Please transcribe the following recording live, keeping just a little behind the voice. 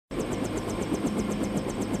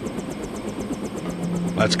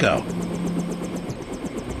Let's go.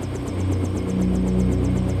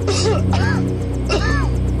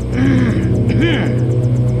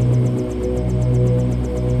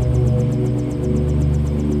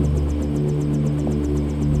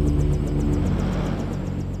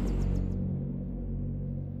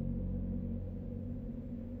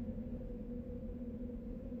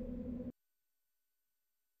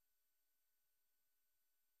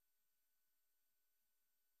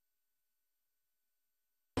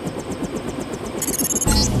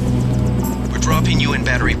 You in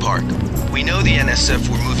Battery Park. We know the NSF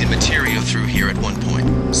were moving material through here at one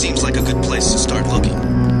point. Seems like a good place to start looking.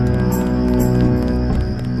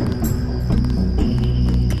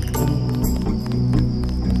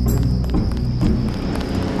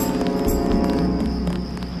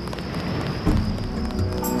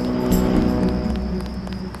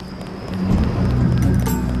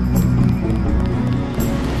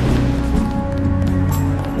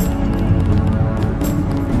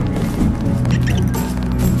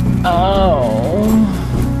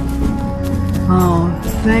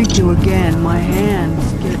 Thank you again. My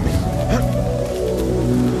hands get...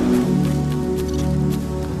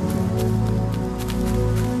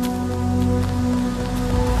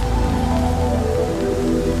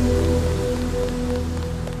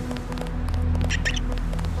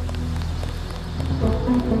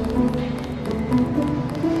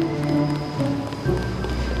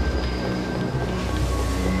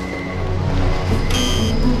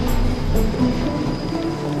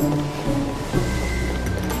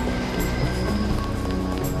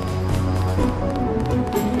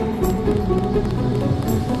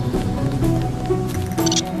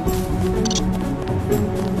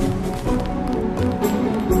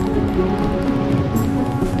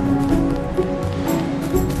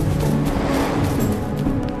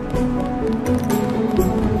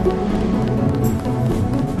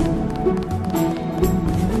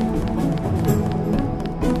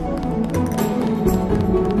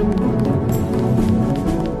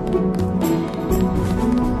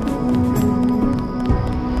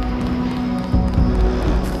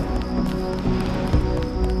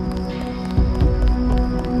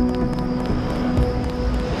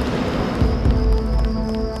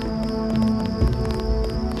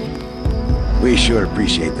 We sure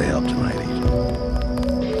appreciate the help tonight, Eidos.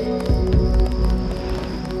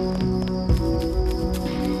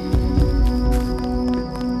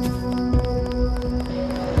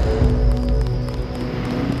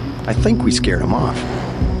 I think we scared him off.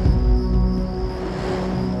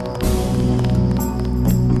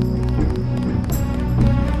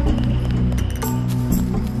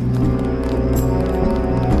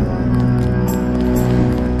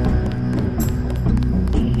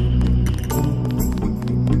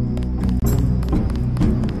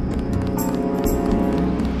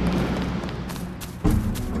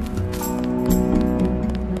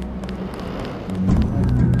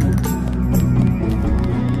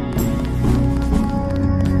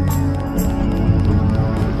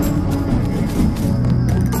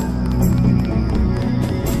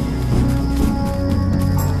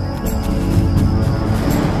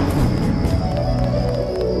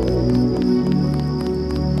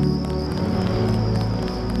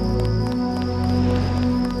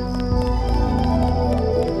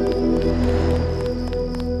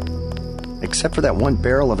 Except for that one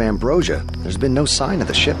barrel of Ambrosia, there's been no sign of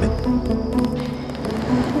the shipment.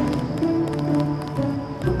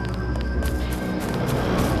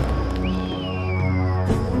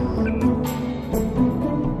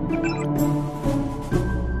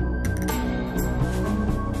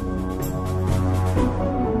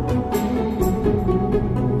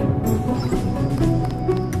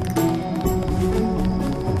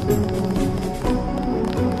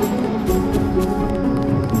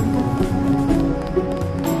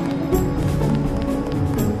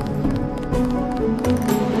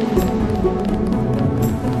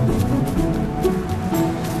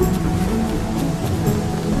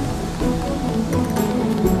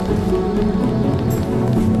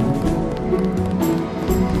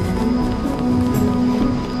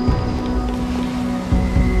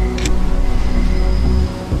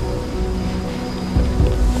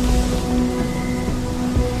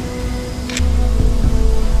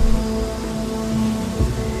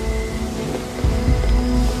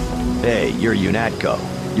 Hey, you're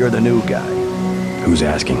UNATCO. You're the new guy. Who's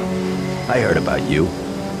asking? I heard about you.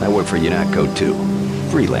 I work for UNATCO too.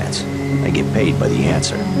 Freelance. I get paid by the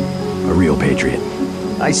answer. A real patriot.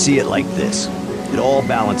 I see it like this. It all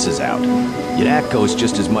balances out. UNATCO's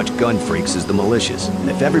just as much gun freaks as the militias. And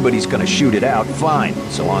if everybody's gonna shoot it out, fine,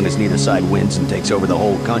 so long as neither side wins and takes over the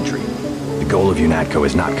whole country. The goal of UNATCO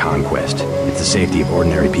is not conquest. It's the safety of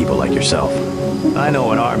ordinary people like yourself. I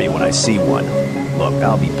know an army when I see one. Look,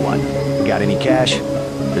 I'll be blunt. Got any cash?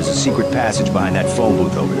 There's a secret passage behind that phone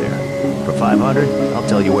booth over there. For 500, I'll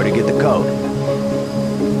tell you where to get the code.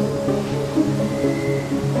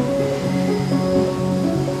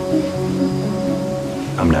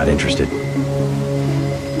 I'm not interested.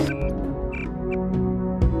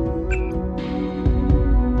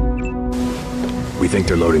 We think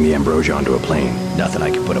they're loading the Ambrosia onto a plane. Nothing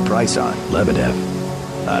I can put a price on.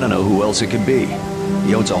 Lebedev. I don't know who else it could be.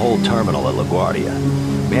 He owns a whole terminal at LaGuardia.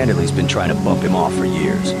 Manderley's been trying to bump him off for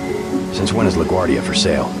years. Since when is LaGuardia for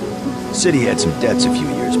sale? The city had some debts a few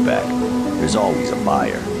years back. There's always a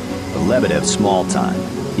buyer. But Lebedev's small time.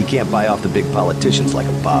 He can't buy off the big politicians like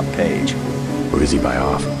a Bob Page. Who does he buy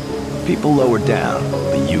off? People lower down,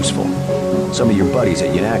 but useful. Some of your buddies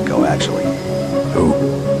at UNATCO, actually. Who?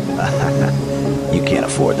 You can't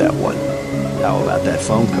afford that one. How about that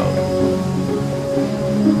phone code?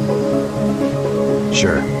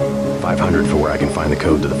 Sure. 500 for where I can find the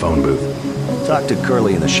code to the phone booth. Talk to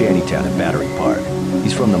Curly in the shantytown at Battery Park.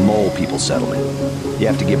 He's from the Mole People settlement. You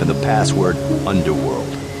have to give him the password Underworld.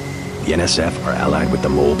 The NSF are allied with the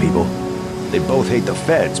Mole People? They both hate the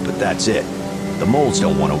feds, but that's it. The moles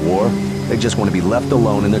don't want a war. They just want to be left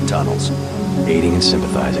alone in their tunnels. Aiding and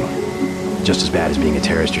sympathizing. Just as bad as being a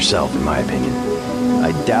terrorist yourself, in my opinion.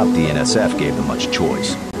 I doubt the NSF gave them much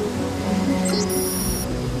choice.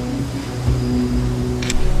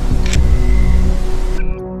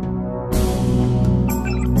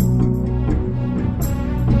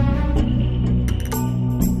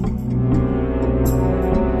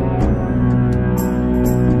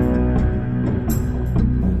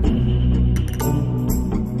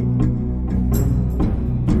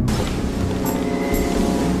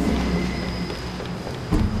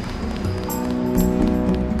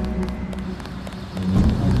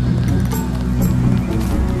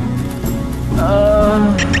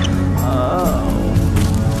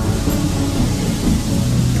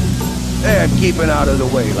 Keeping out of the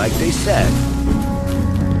way, like they said.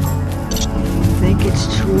 Think it's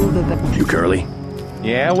true that You Curly?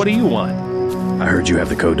 Yeah, what do you want? I heard you have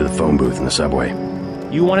the code to the phone booth in the subway.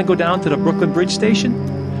 You want to go down to the Brooklyn Bridge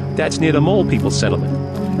station? That's near the Mole People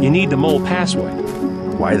settlement. You need the Mole password.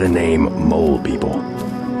 Why the name Mole People?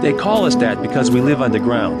 They call us that because we live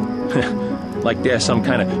underground. Like they're some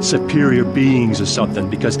kind of superior beings or something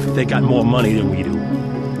because they got more money than we do.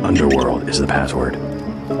 Underworld is the password.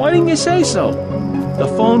 Why didn't you say so? The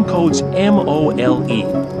phone code's MOLE.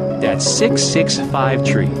 That's 665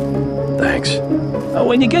 Thanks.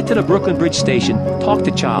 When you get to the Brooklyn Bridge station, talk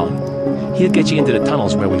to Charlie. He'll get you into the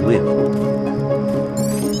tunnels where we live.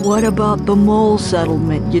 What about the mole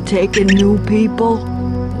settlement? You taking new people?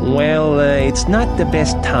 Well, it's not the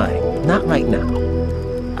best time. Not right now.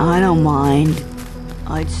 I don't mind.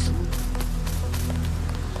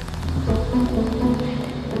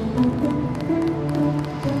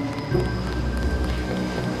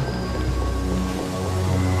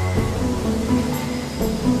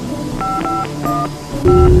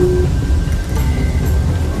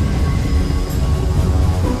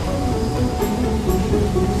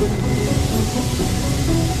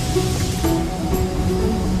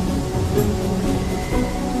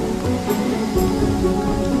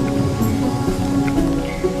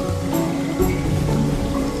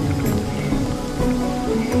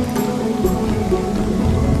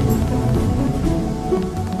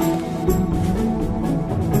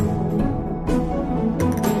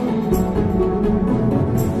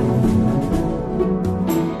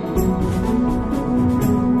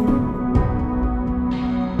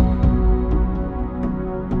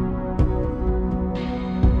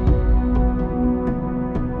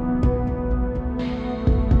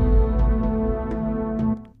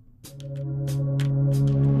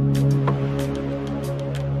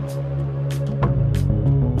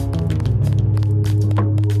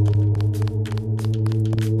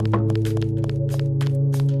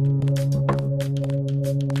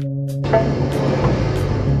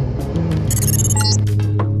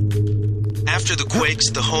 After the quakes,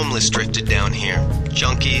 the homeless drifted down here.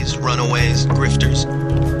 Junkies, runaways, grifters.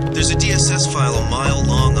 There's a DSS file a mile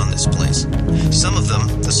long on this place. Some of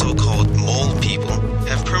them, the so-called mole people,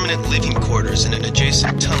 have permanent living quarters in an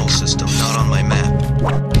adjacent tunnel system not on my map.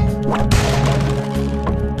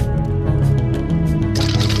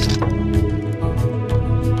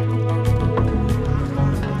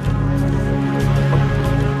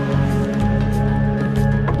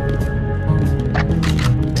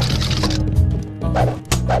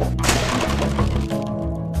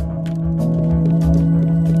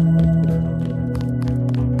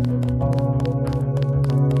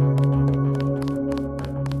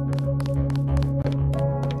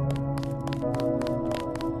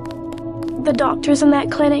 doctors in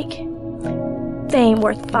that clinic. They ain't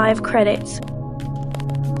worth 5 credits.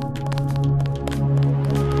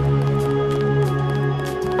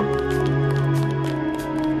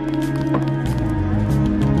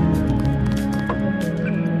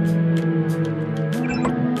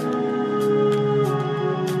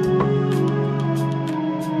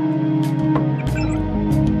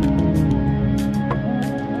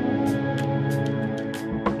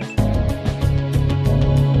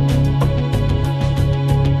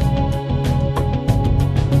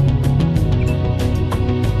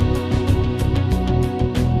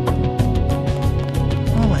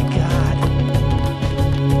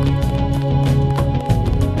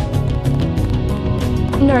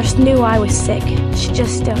 Nurse knew I was sick. She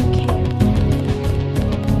just don't care.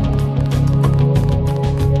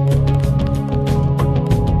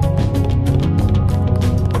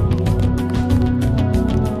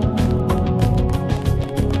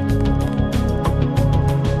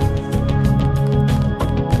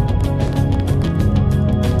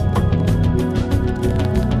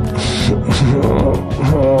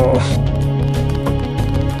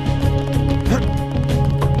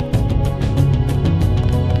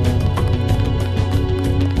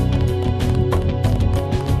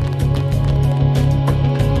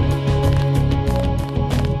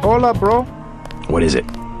 Hola, bro. What is it?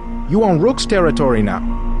 You on Rook's territory now.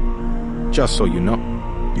 Just so you know.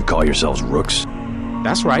 You call yourselves Rooks?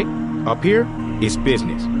 That's right. Up here, it's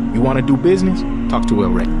business. You want to do business? Talk to El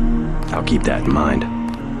Rey. I'll keep that in mind.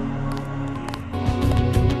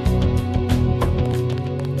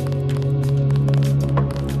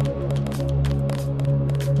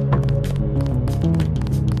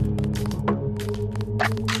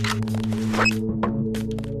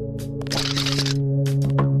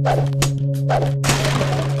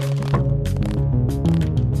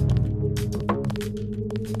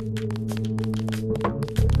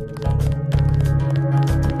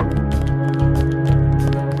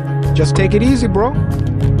 Just take it easy, bro.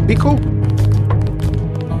 Be cool.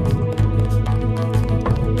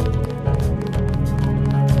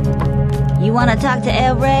 You want to talk to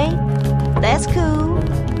El Rey? That's cool.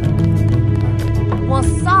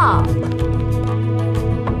 What's up?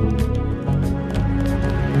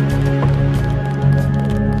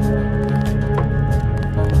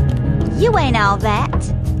 You ain't all that.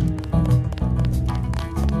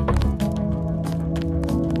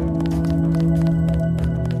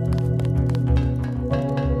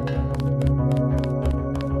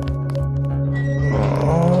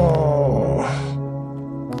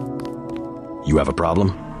 You have a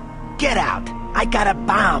problem? Get out! I got a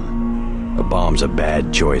bomb! A bomb's a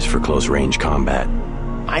bad choice for close-range combat.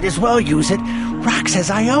 Might as well use it. Rock says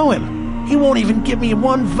I owe him. He won't even give me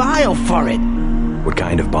 1 vial for it. What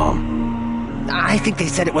kind of bomb? I think they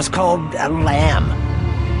said it was called a lamb.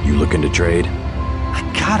 You looking to trade? I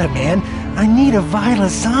gotta, man. I need a vial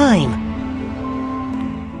of Zyme.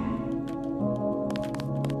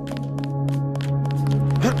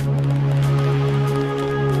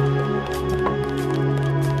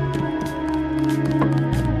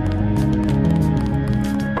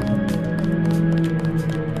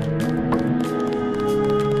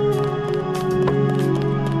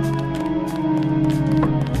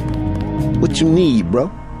 What you need,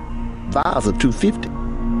 bro? Vials are $250.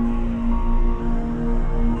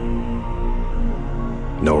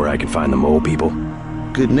 Know where I can find the mole people?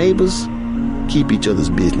 Good neighbors keep each other's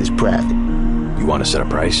business private. You want to set a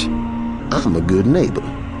price? I'm a good neighbor.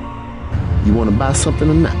 You want to buy something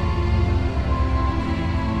or not?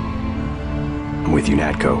 I'm with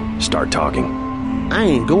UNATCO. Start talking. I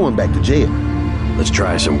ain't going back to jail. Let's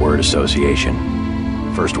try some word association.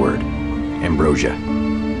 First word, Ambrosia.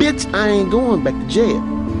 Bitch, I ain't going back to jail.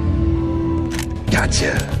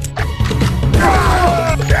 Gotcha.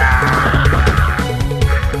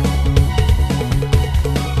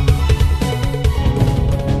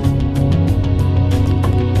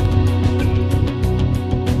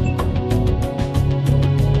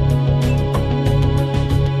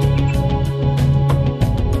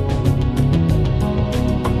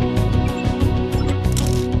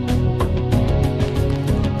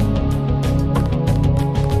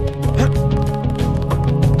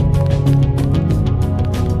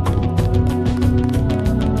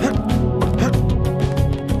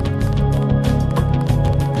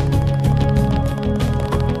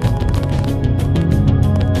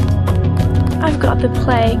 The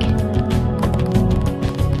plague.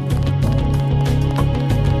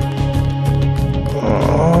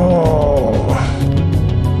 Oh.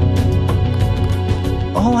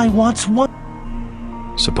 All I want's 1.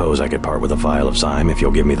 Suppose I could part with a vial of Zyme if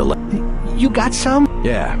you'll give me the You got some?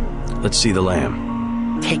 Yeah. Let's see the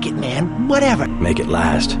lamb. Take it, man. Whatever. Make it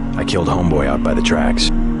last. I killed homeboy out by the tracks.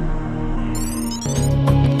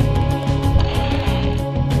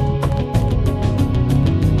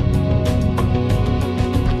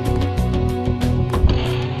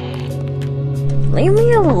 Leave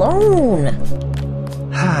me alone.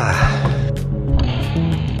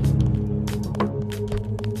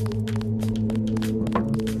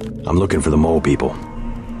 I'm looking for the mole people.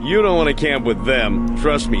 You don't want to camp with them.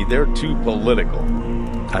 Trust me, they're too political.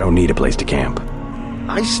 I don't need a place to camp.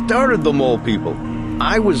 I started the mole people.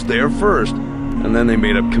 I was there first. And then they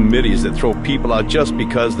made up committees that throw people out just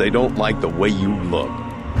because they don't like the way you look.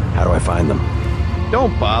 How do I find them?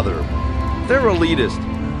 Don't bother. They're elitist.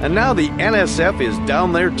 And now the NSF is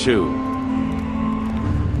down there too.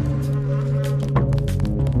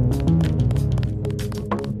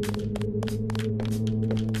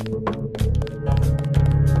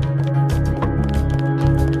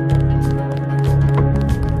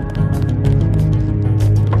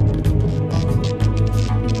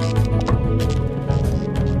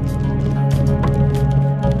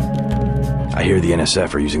 I hear the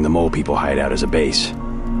NSF are using the mole people hideout as a base.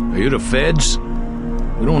 Are you the feds?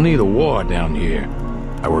 We don't need a war down here.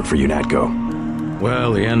 I work for UNATCO.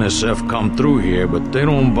 Well, the NSF come through here, but they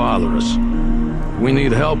don't bother us. If we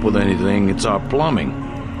need help with anything, it's our plumbing.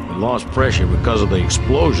 We lost pressure because of the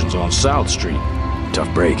explosions on South Street.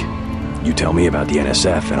 Tough break. You tell me about the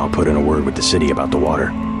NSF and I'll put in a word with the city about the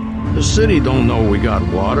water. The city don't know we got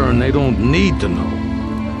water and they don't need to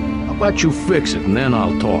know. How about you fix it and then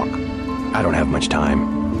I'll talk? I don't have much time.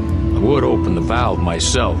 I would open the valve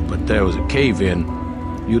myself, but there was a cave-in.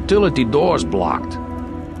 Utility door's blocked.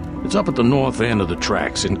 It's up at the north end of the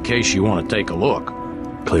tracks in case you want to take a look.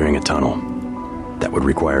 Clearing a tunnel. That would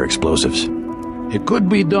require explosives. It could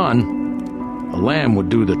be done. A lamb would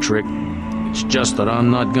do the trick. It's just that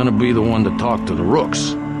I'm not gonna be the one to talk to the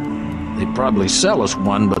rooks. They'd probably sell us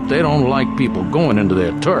one, but they don't like people going into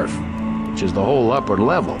their turf, which is the whole upper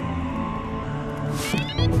level.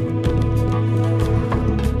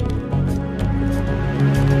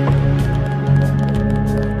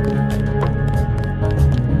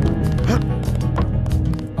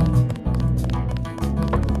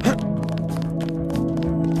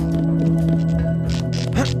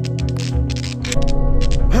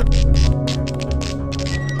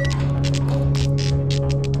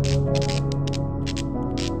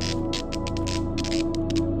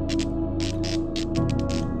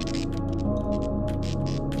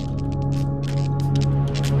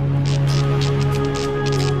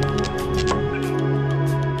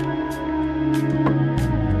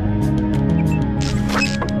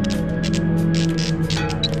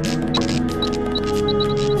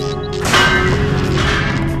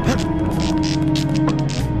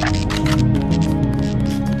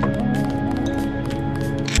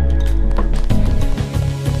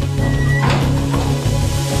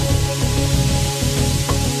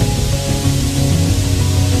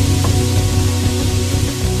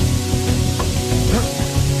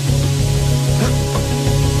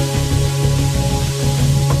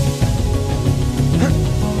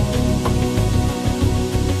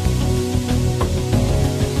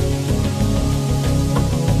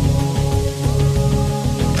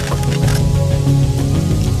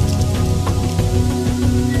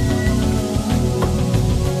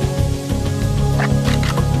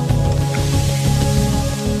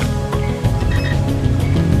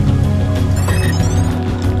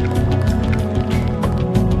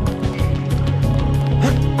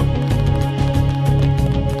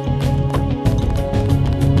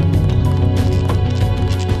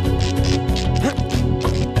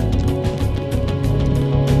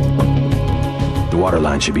 Water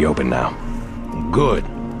line should be open now. Good.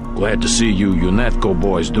 Glad to see you UNATCO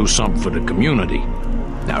boys do something for the community.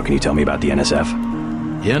 Now can you tell me about the NSF?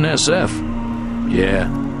 NSF? Yeah,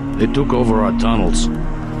 they took over our tunnels.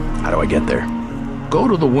 How do I get there? Go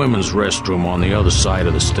to the women's restroom on the other side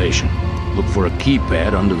of the station. Look for a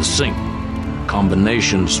keypad under the sink.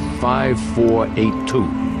 Combination's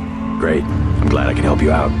 5482. Great. I'm glad I can help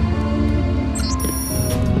you out.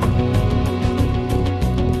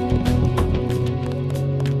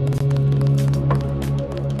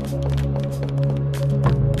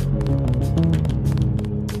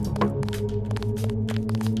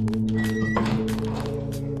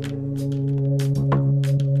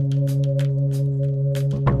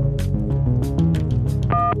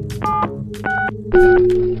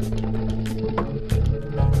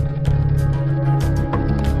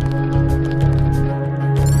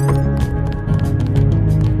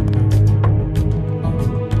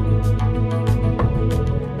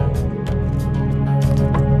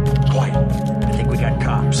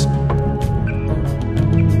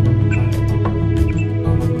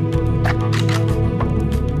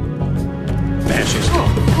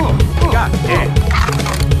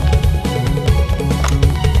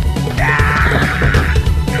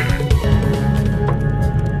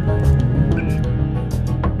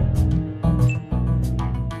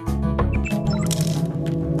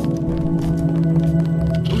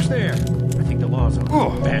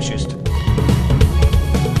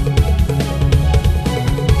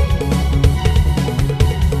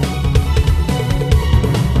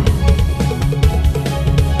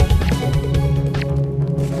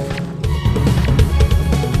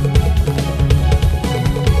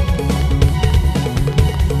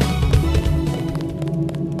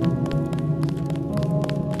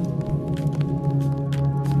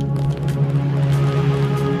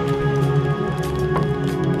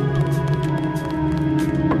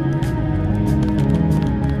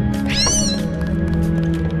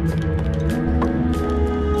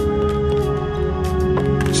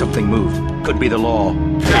 Something moved. Could be the law.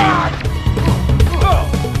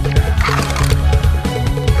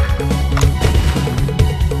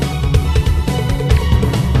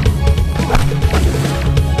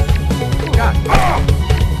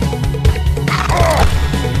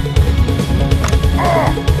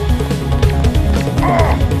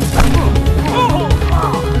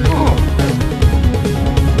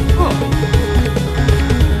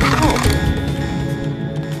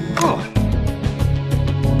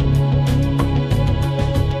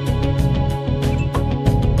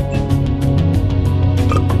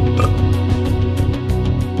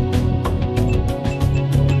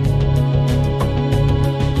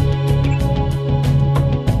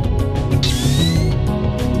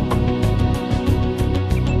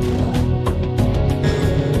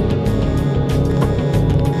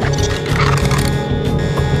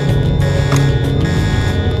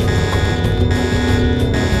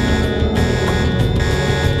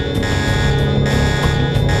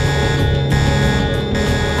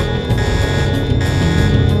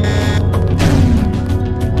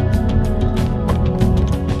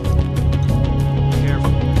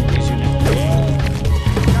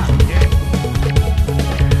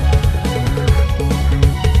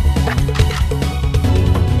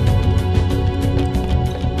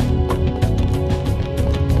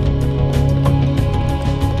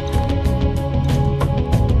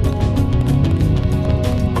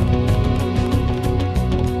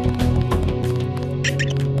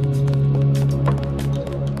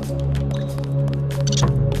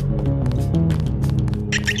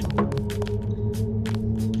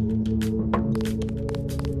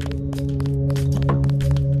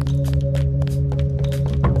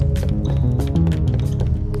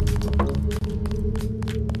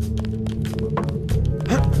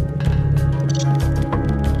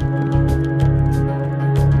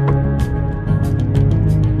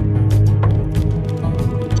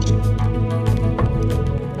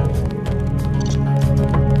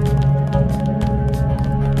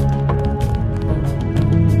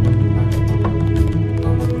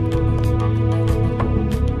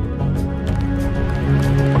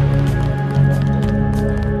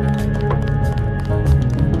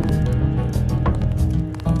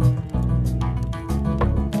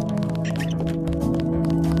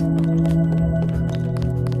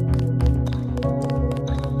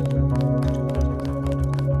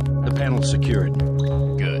 Secured.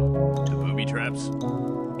 Good. The booby traps?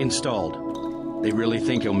 Installed. They really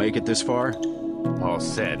think he'll make it this far? Paul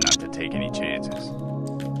said not to take any chances.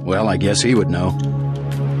 Well, I guess he would know.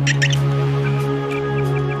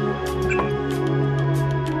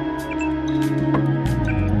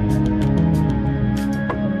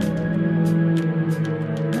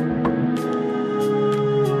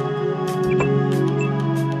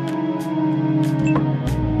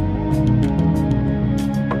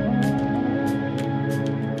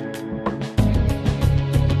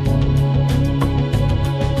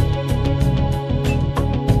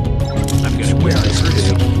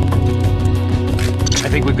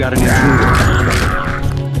 got an intruder.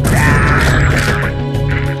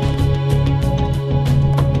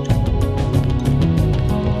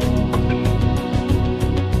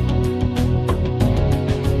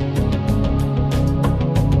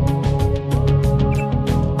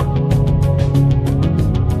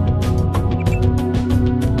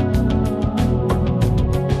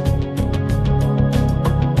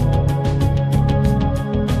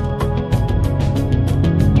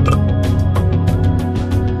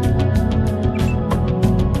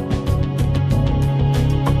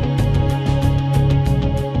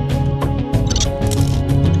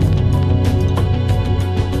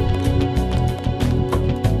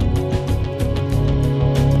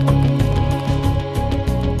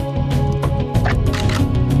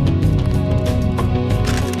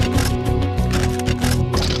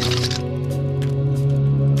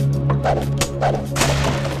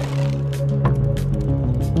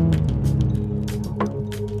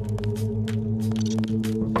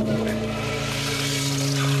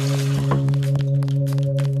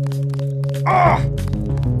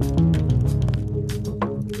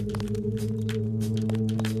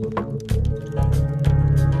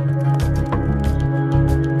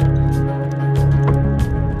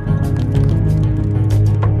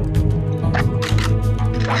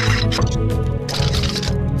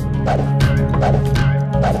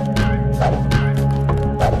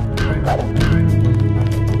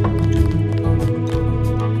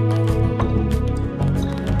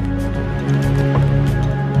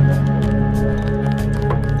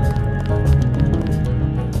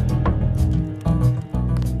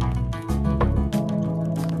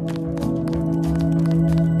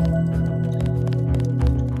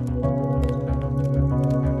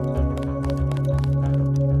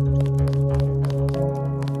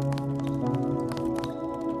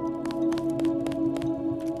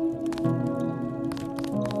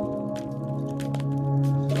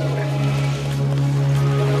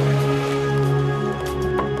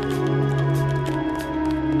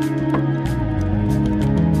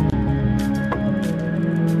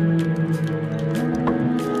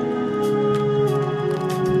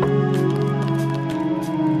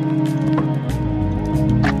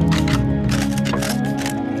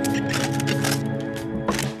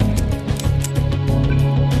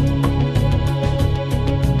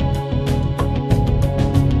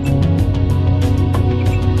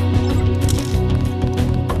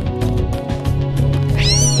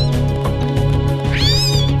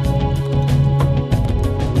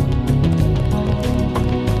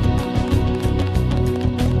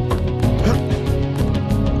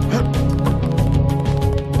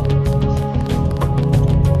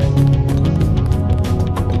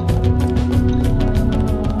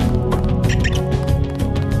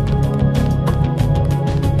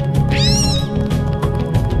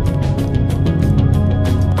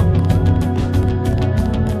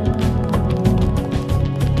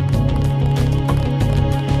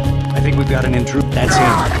 intruder. That's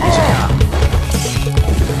him.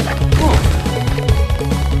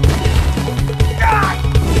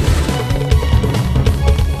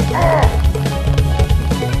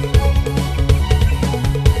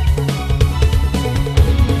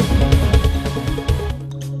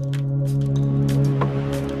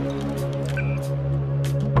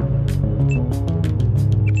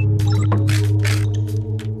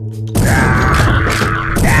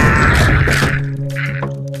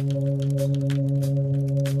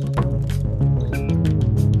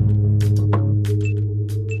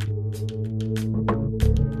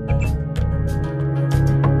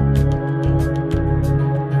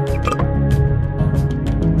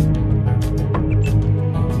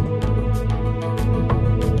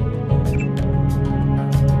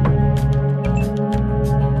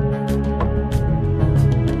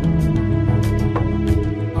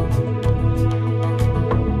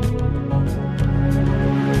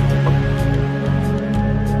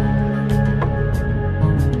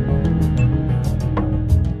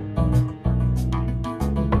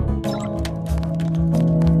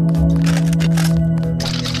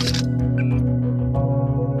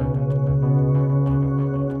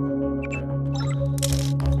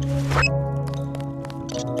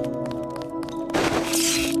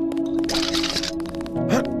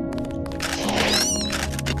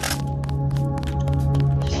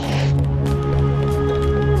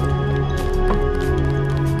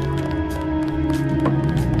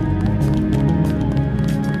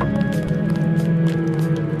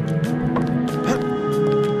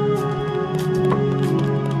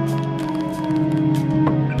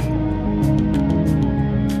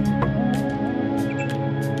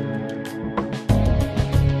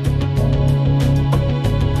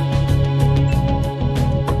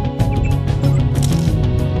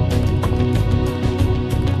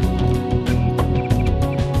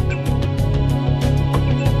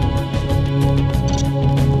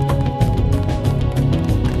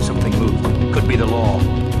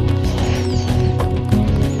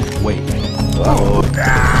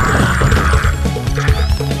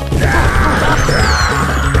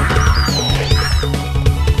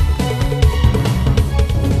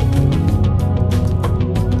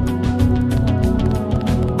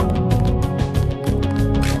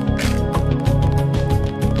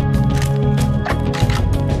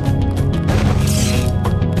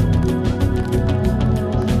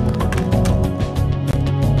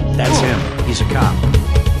 He's a cop.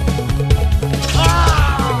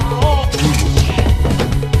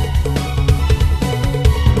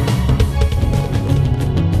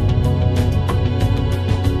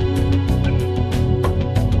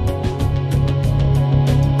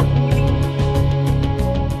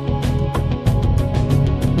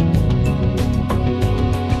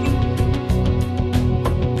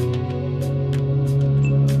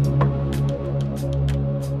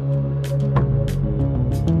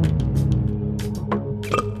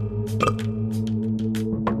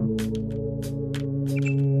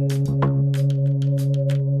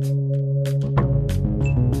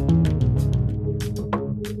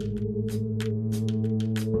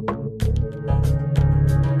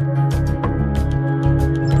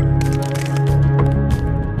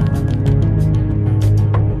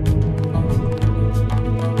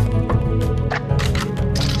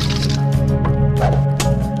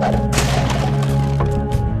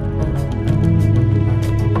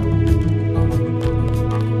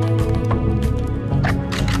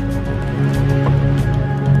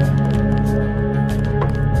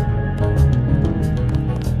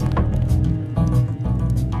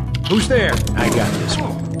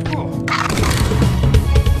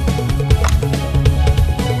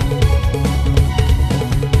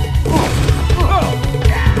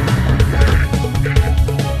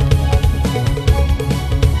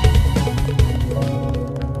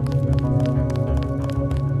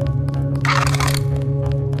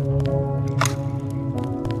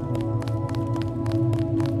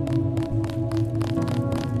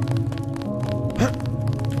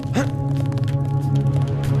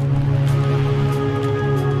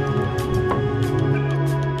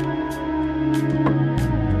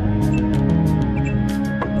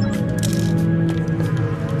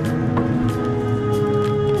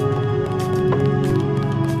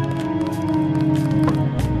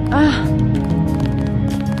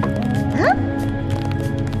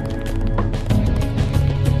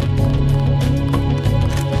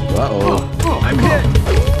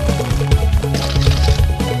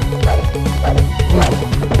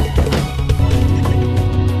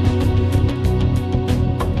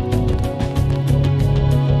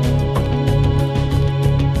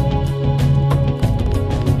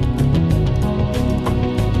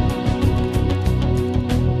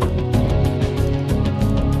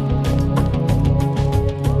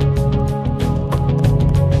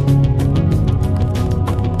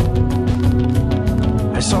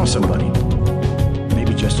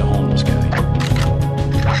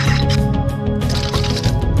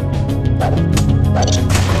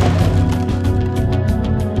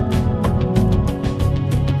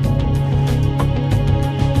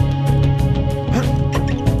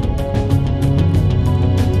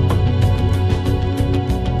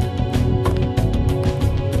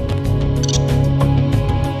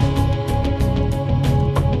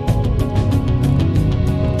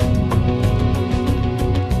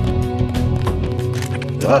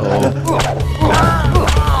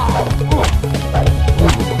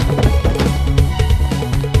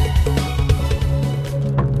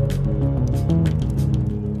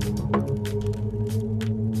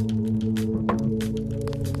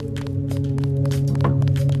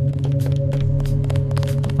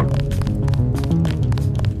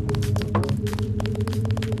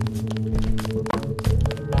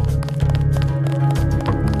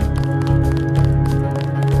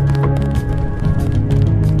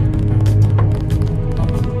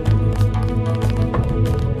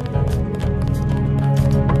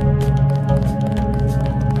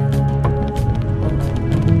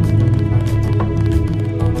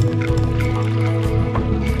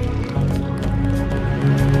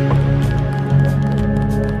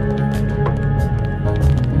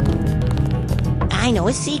 I know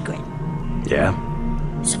a secret. Yeah?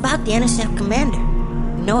 It's about the NSF commander.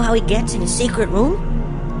 You know how he gets in his secret room?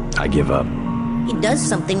 I give up. He does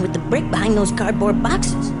something with the brick behind those cardboard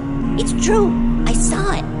boxes. It's true. I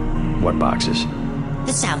saw it. What boxes?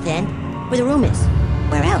 The south end, where the room is.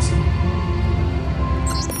 Where else?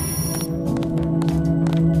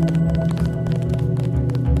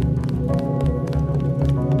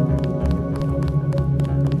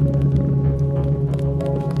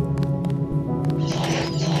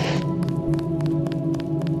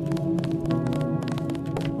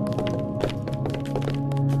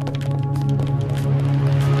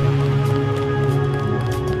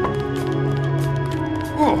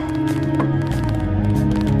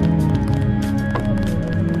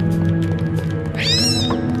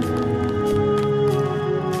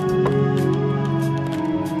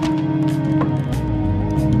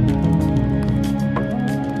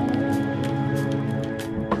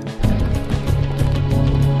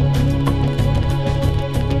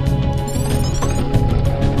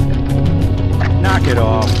 It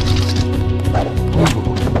off.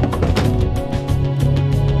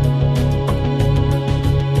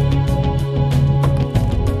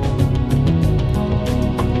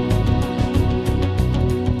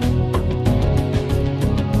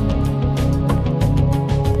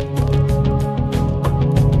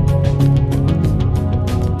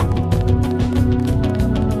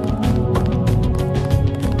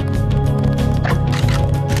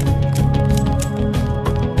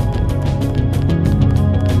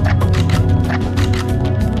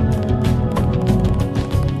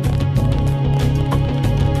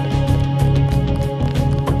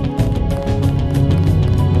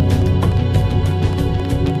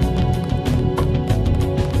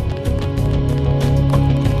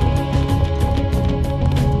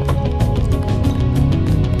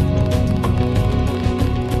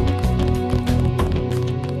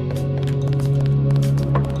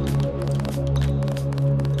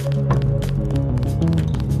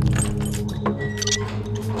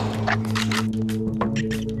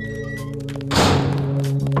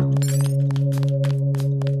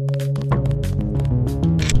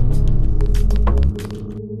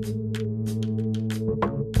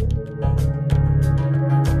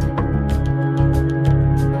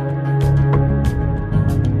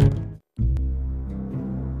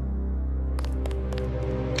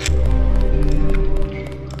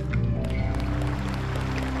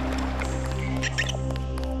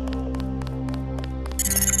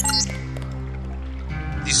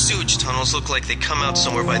 Tunnels look like they come out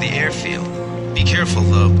somewhere by the airfield. Be careful,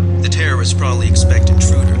 though. The terrorists probably expect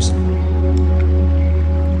intruders.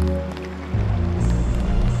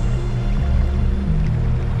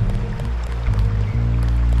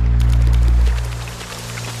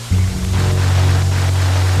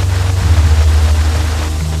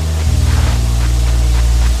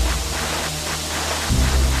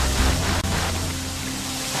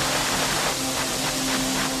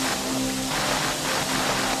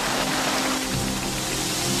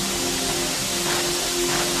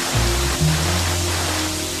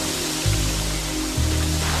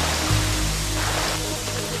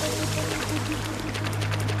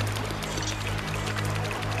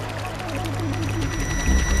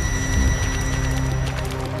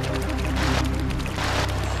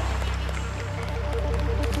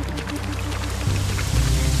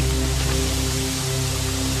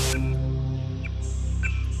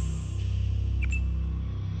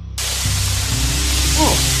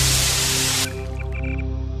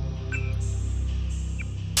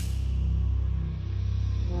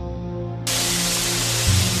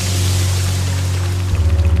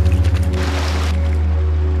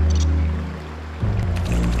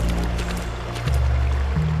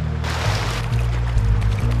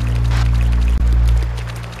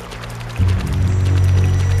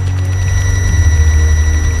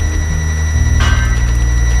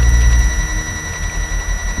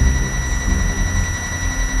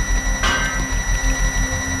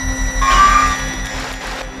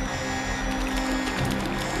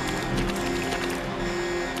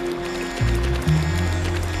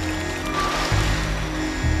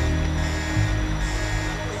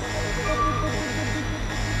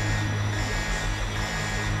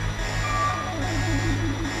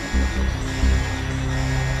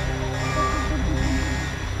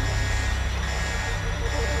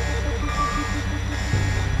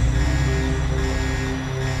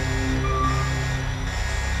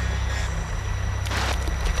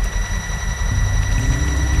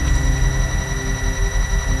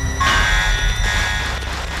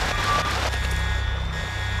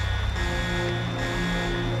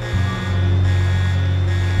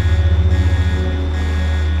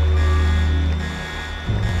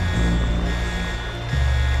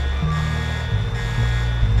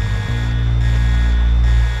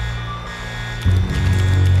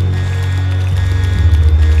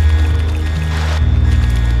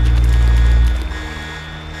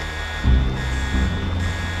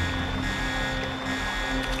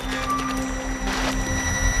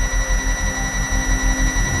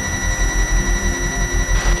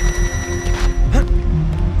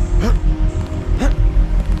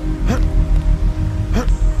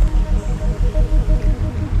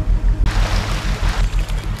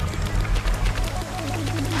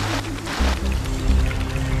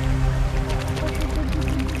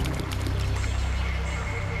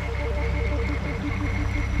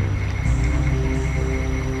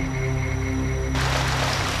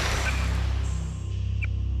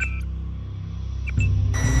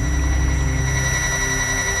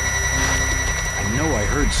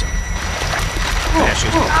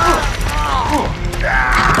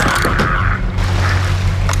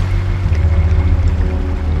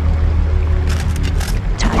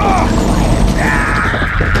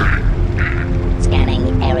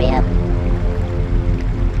 Scanning area.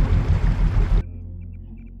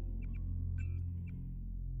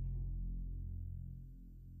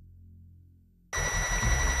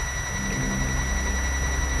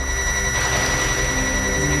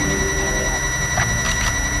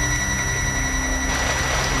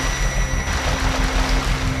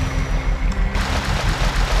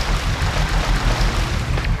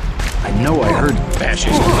 I know I heard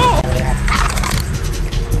fascist.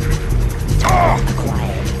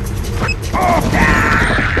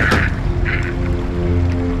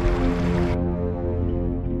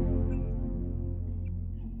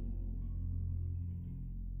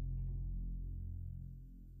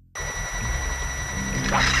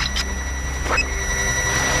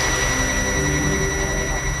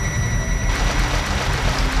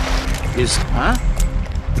 Huh?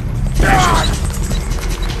 Fascist.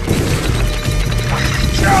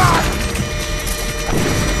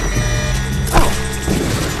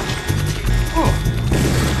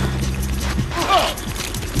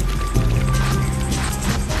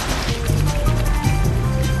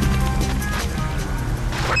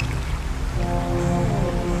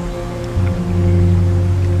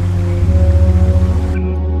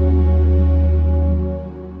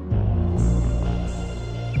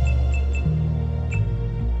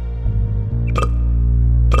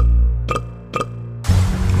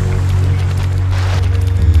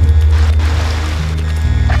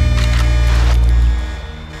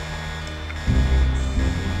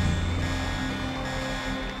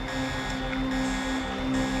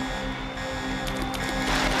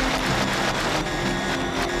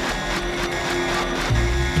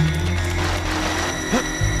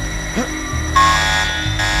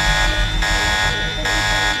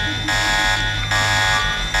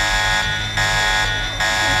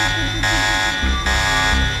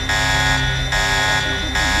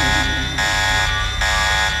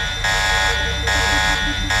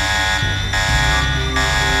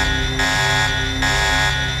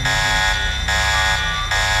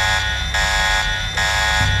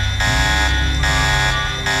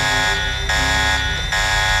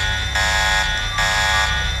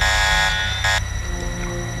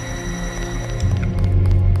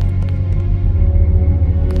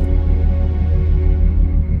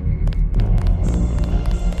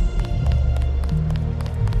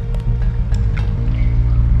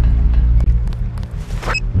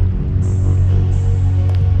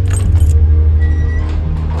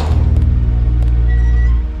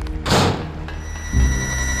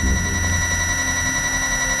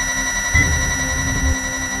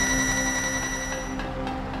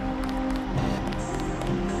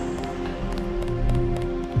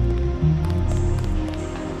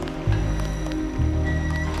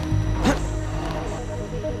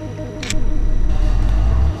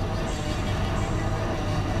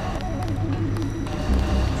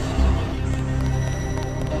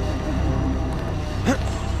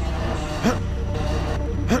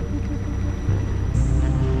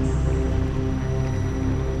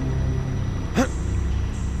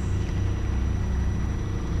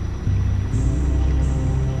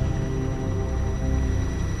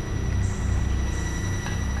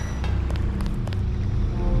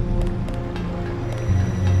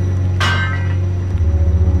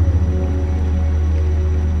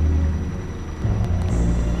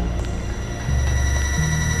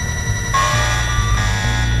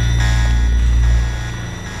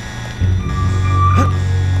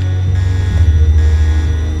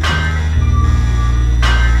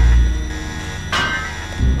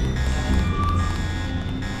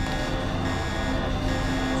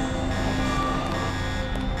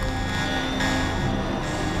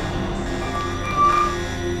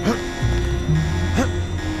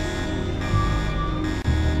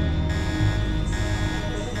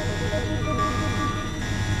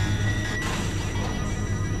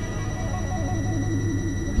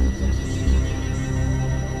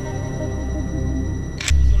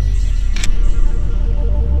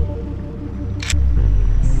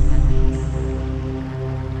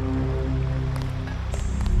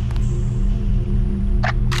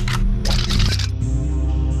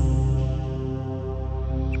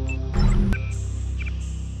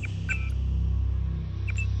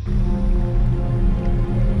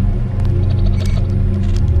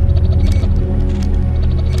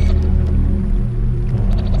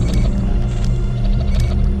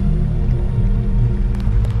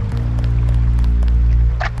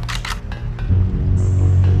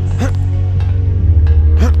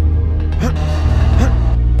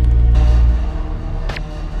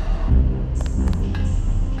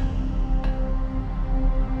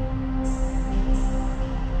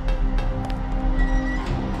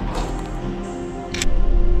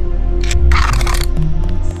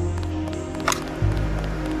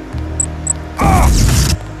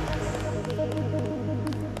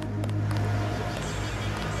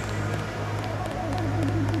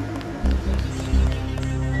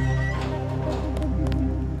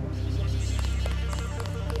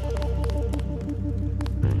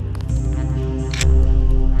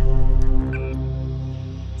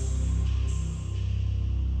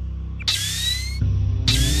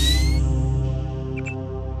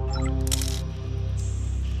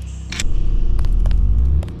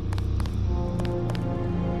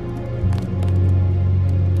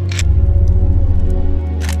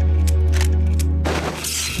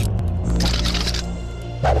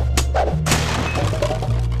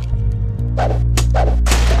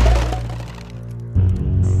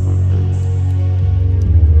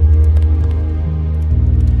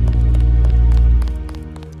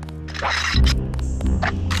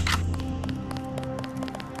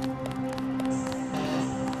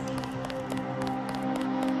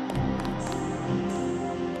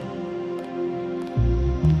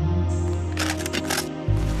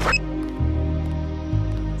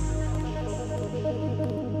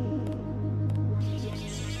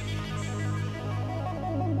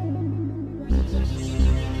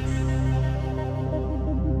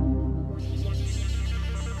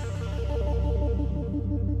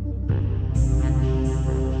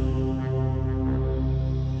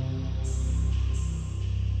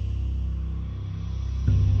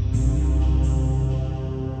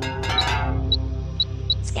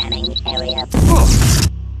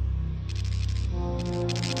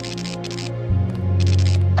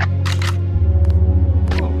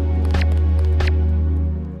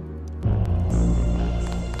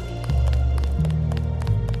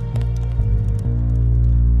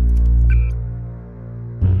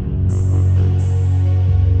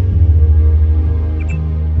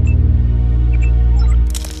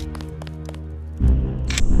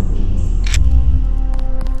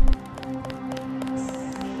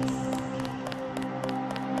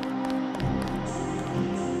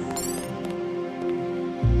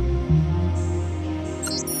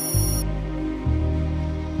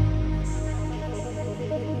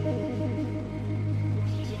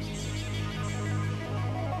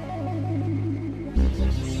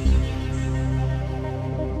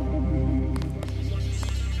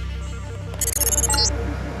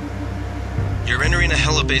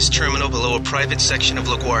 Umbrella-based terminal below a private section of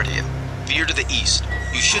LaGuardia. Veer to the east.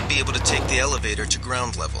 You should be able to take the elevator to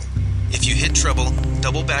ground level. If you hit trouble,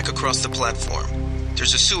 double back across the platform.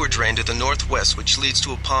 There's a sewer drain to the northwest which leads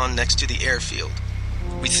to a pond next to the airfield.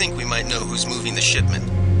 We think we might know who's moving the shipment.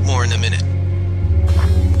 More in a minute.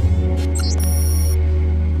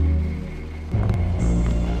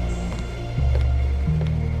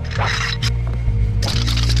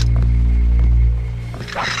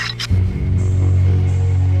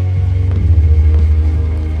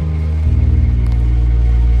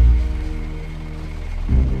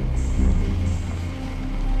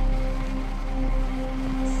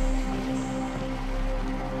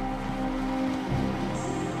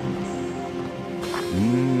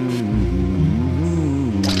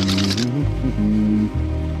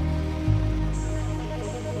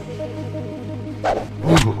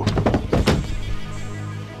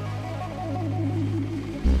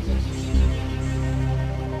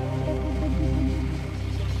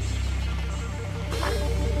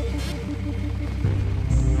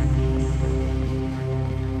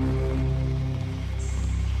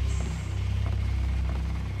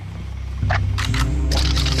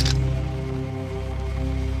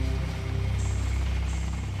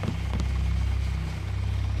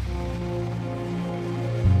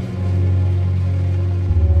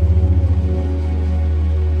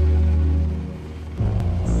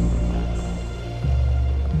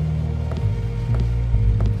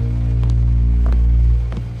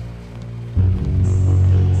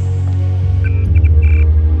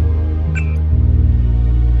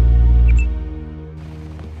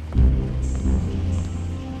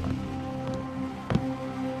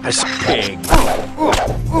 Pig.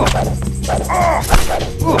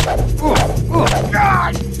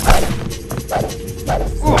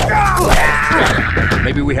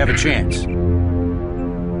 Maybe we have a chance.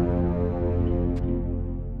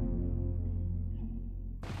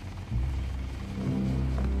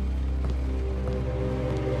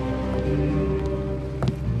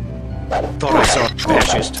 Thought I saw a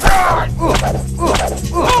fascist.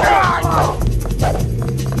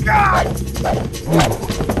 God!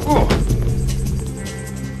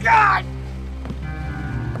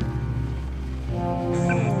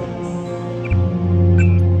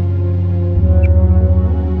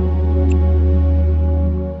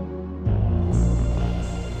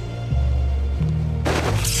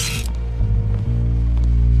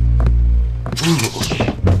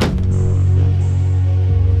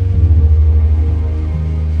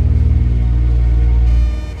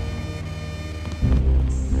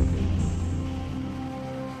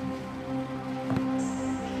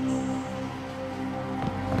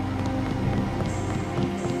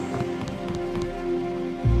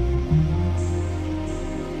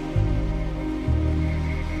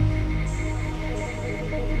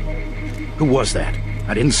 Who was that?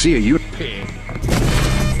 I didn't see you, pig.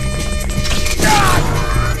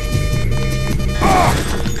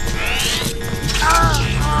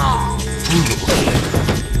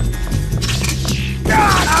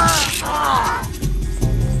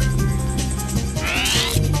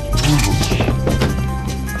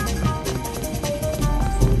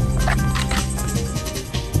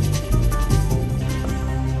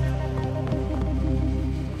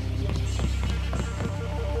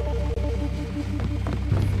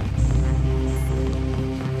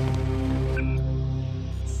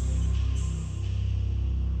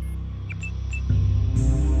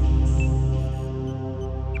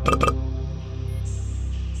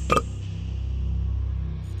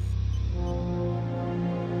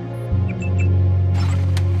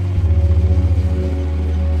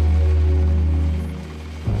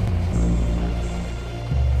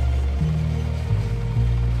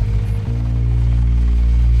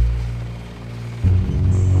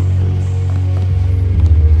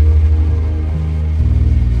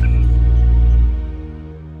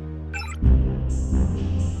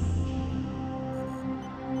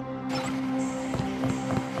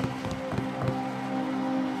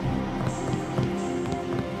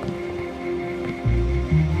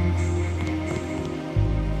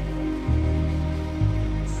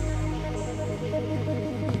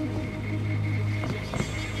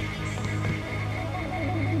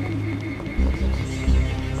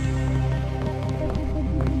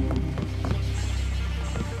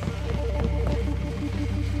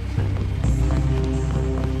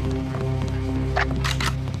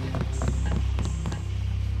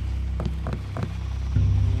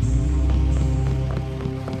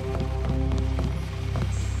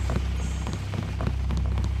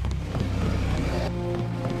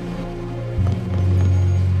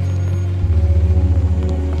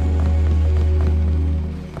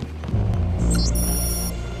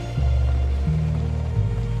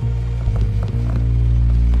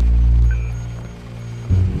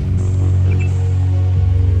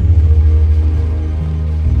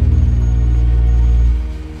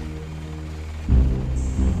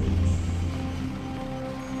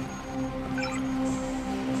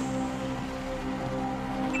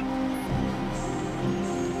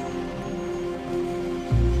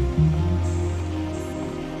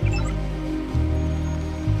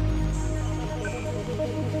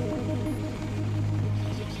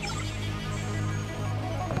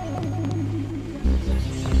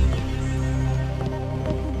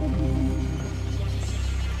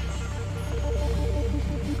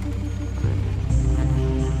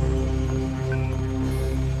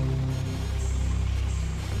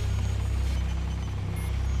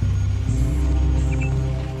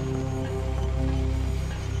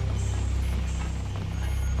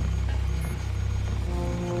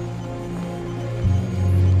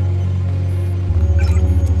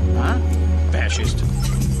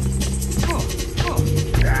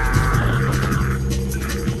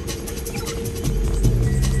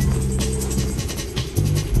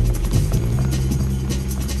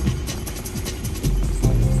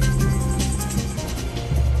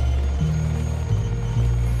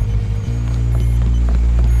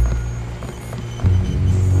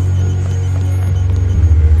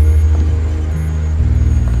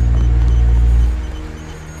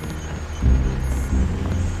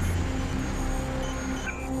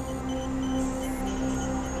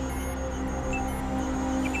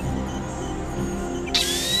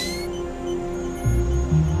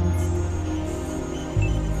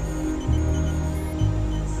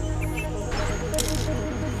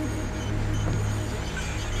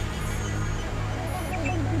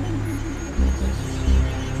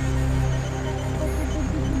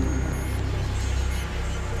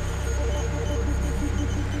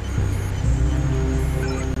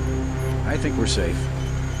 think we're safe.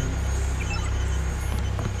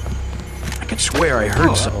 I could swear I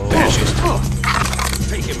heard something. Fascist.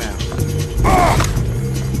 Take him out. Stay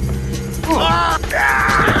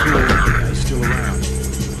cool. He's still around.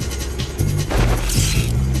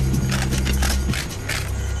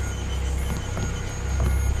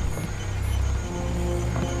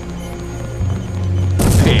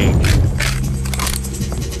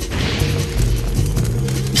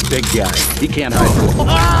 Big guy. He can't hide from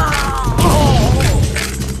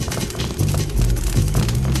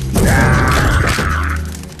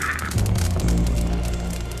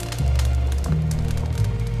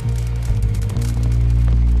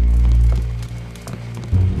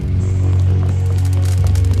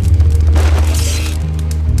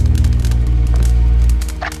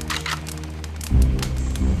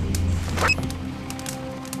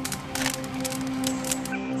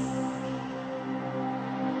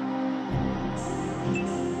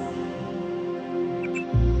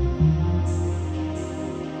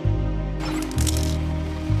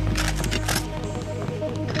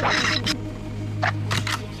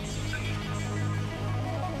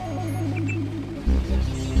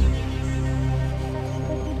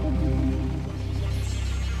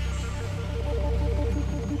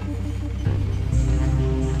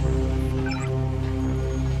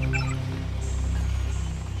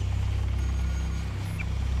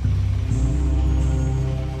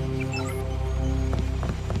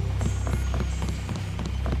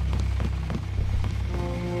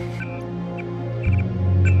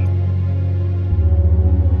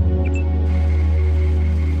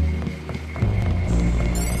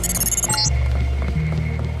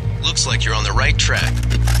Looks like you're on the right track.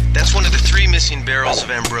 That's one of the 3 missing barrels of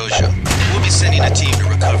Ambrosia. We'll be sending a team to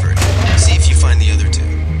recover it. See if you find the other 2.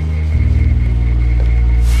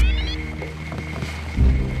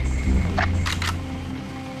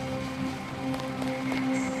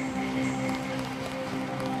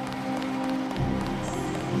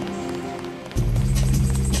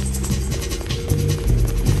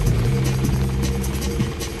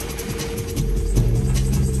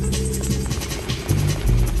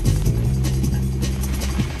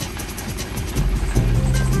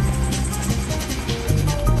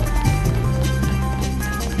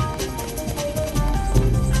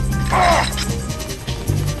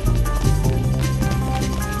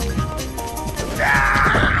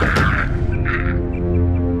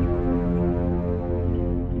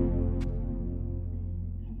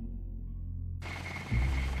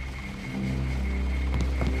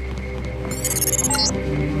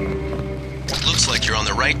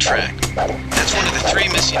 Right track. That's one of the 3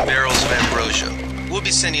 missing barrels of Ambrosia. We'll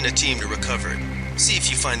be sending a team to recover it. See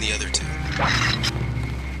if you find the other 2.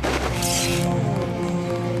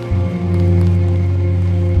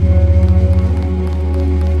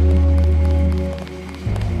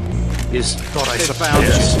 Thought I found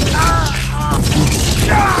you.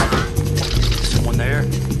 Someone there?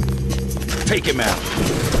 Take him out.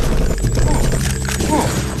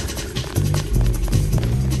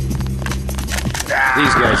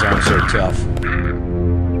 These guys aren't so tough.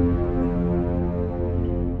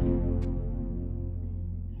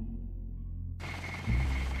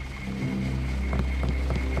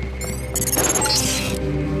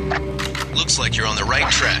 Looks like you're on the right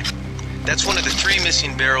track. That's one of the 3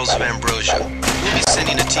 missing barrels of Ambrosia. We'll be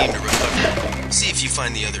sending a team to recover it. See if you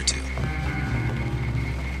find the other 2.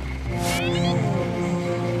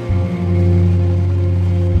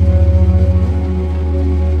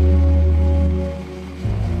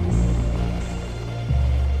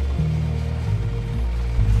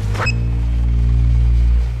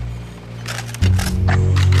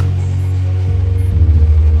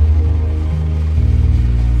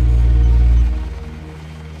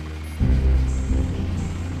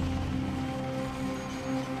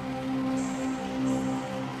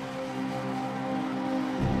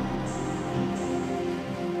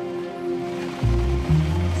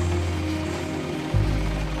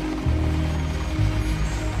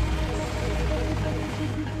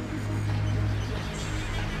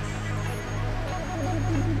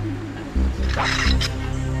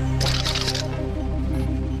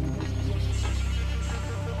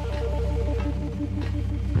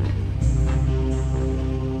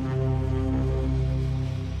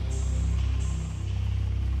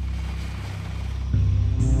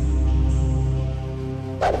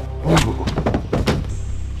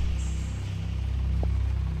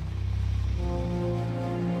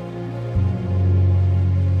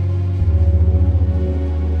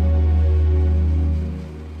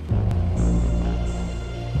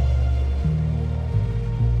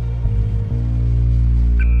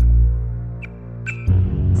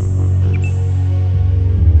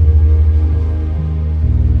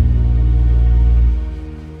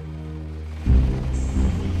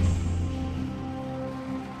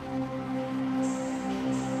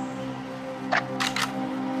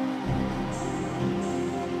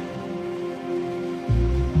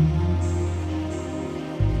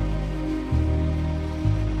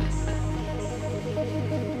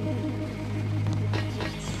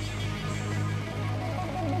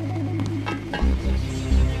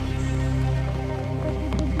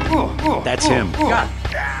 That's him. God.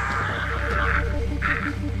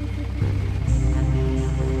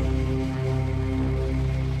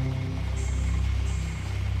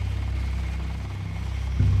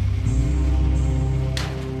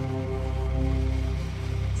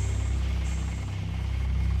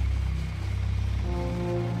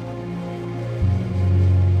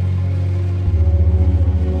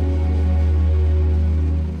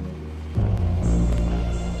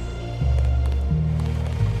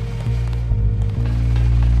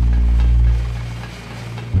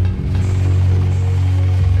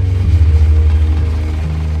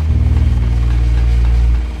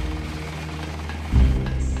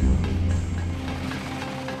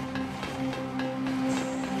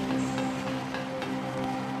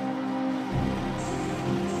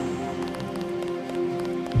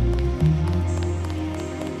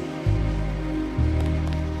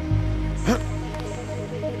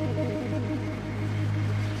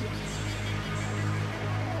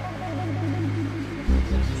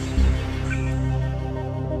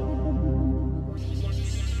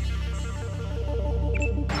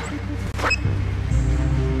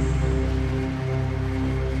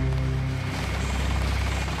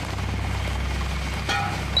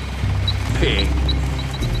 Pig.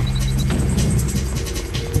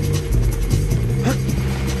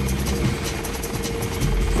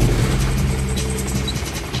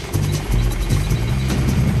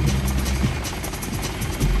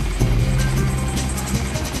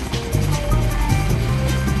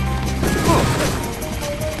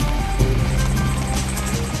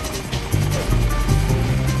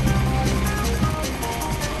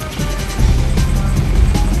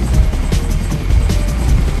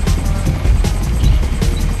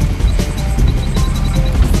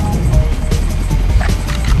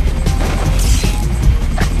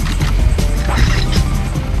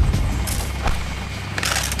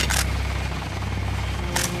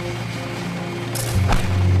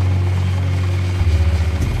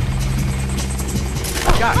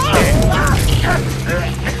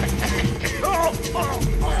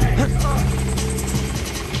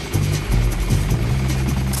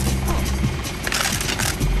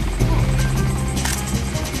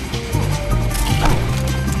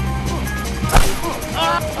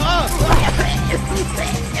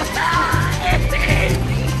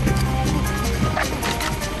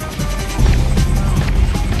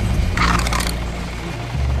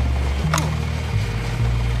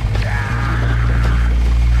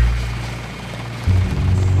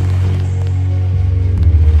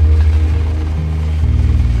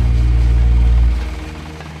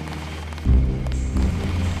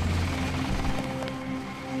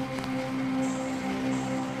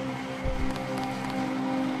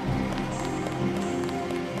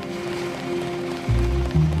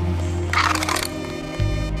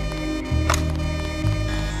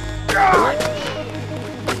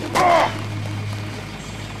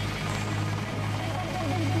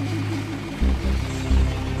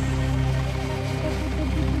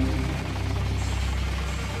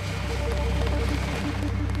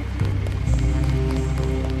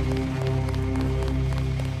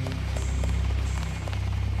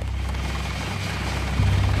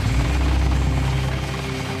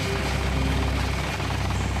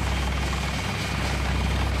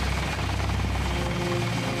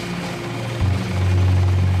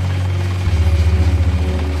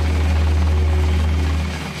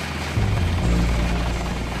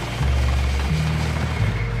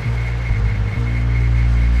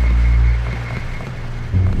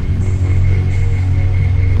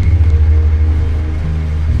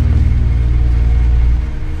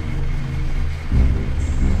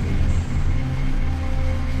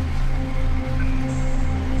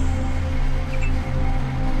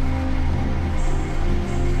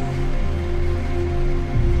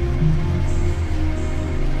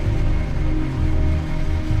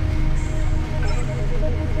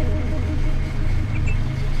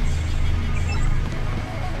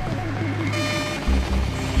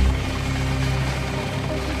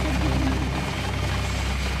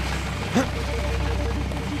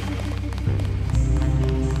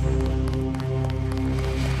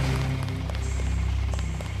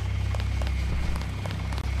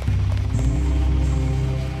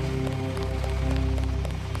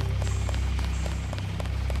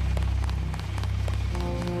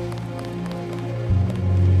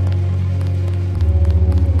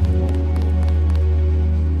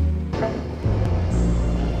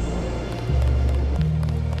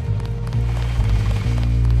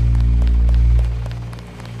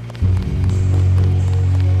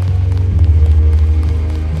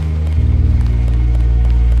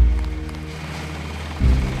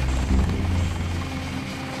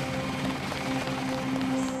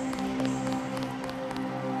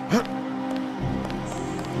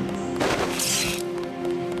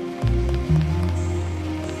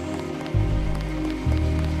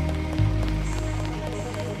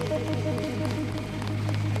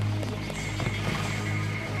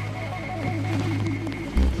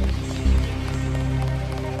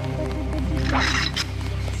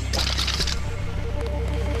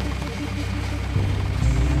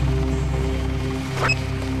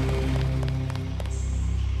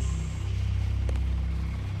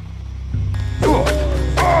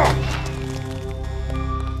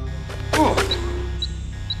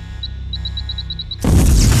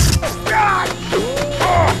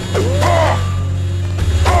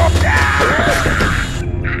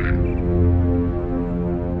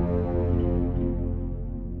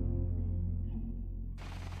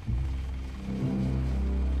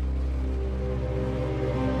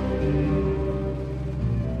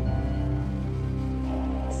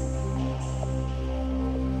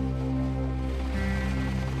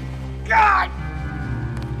 God!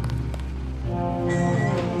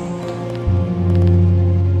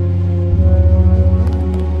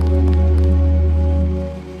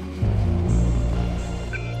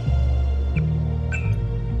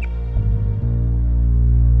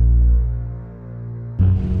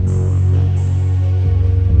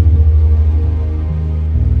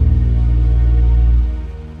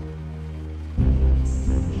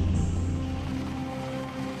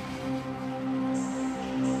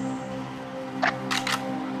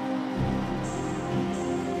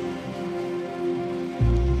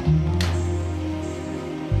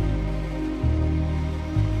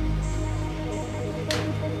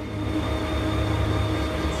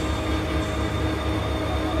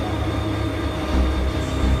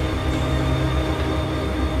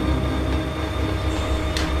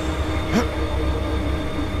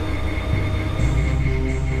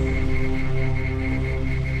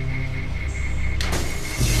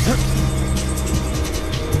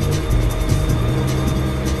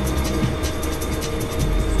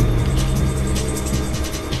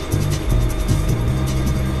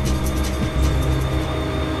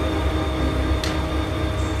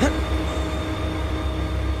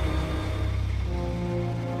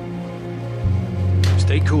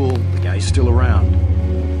 Stay cool, the guy's still around.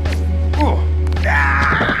 Oh.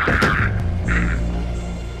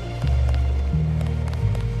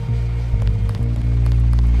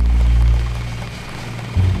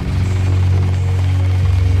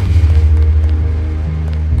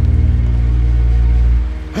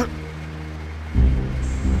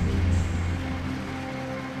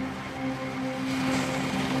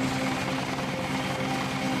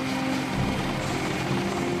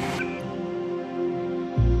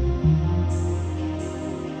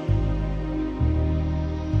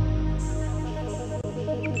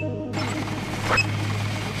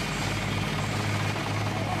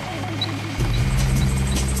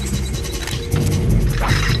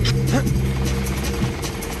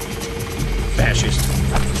 Fascist.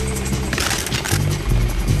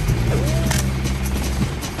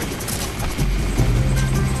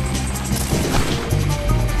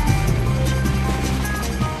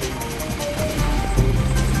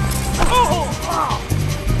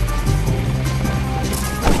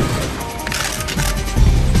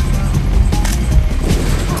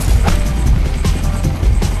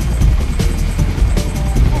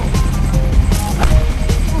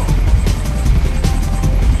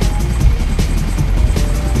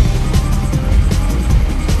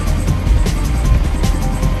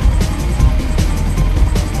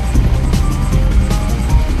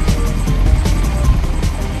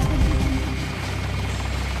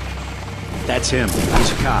 That's him.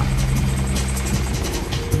 He's a cop.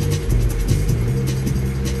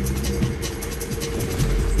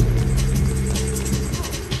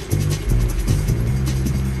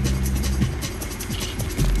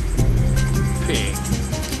 Pig.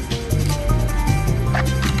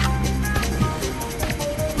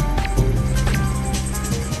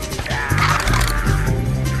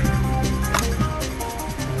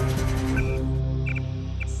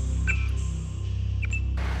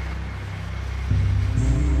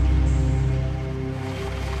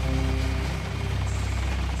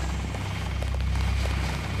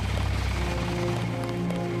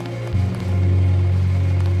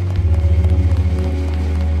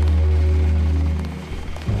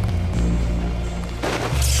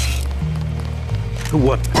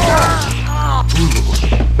 What?